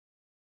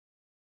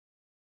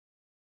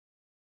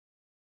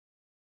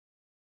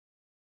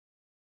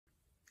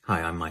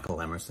Hi, I'm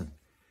Michael Emerson.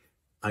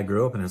 I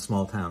grew up in a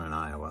small town in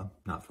Iowa,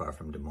 not far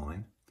from Des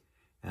Moines,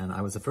 and I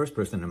was the first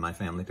person in my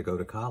family to go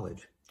to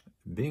college.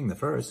 Being the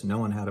first, no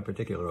one had a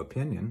particular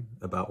opinion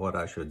about what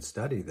I should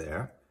study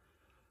there.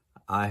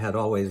 I had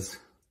always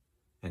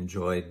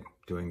enjoyed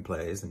doing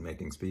plays and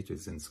making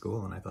speeches in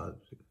school, and I thought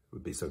it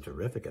would be so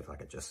terrific if I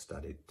could just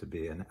study to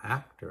be an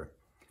actor.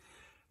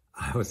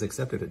 I was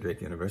accepted at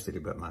Drake University,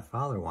 but my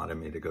father wanted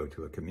me to go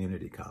to a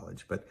community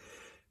college. But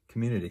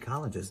community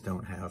colleges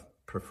don't have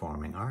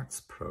performing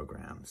arts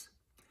programs.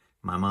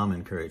 My mom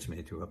encouraged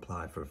me to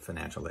apply for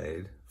financial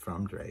aid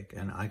from Drake,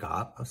 and I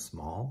got a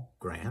small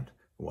grant.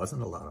 It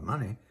wasn't a lot of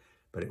money,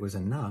 but it was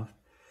enough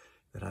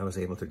that I was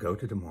able to go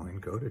to Des Moines,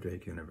 go to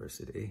Drake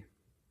University,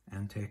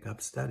 and take up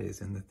studies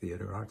in the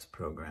theater arts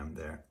program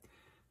there.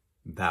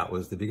 That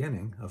was the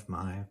beginning of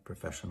my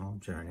professional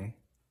journey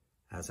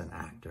as an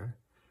actor.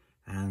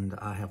 And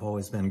I have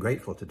always been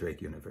grateful to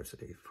Drake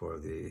University for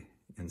the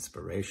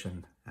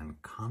inspiration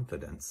and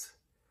confidence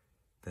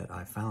that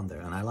I found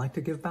there. And I like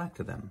to give back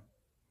to them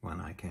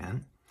when I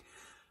can.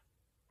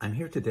 I'm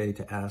here today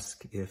to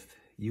ask if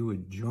you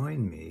would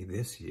join me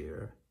this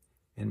year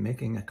in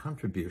making a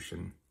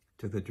contribution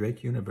to the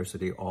Drake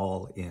University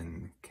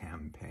All-In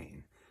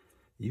campaign.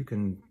 You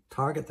can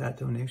target that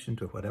donation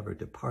to whatever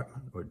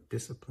department or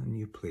discipline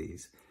you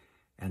please,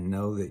 and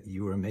know that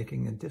you are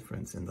making a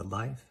difference in the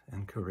life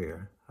and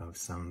career of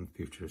some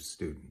future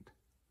student.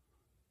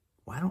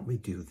 Why don't we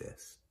do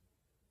this?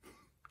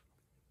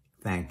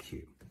 Thank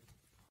you.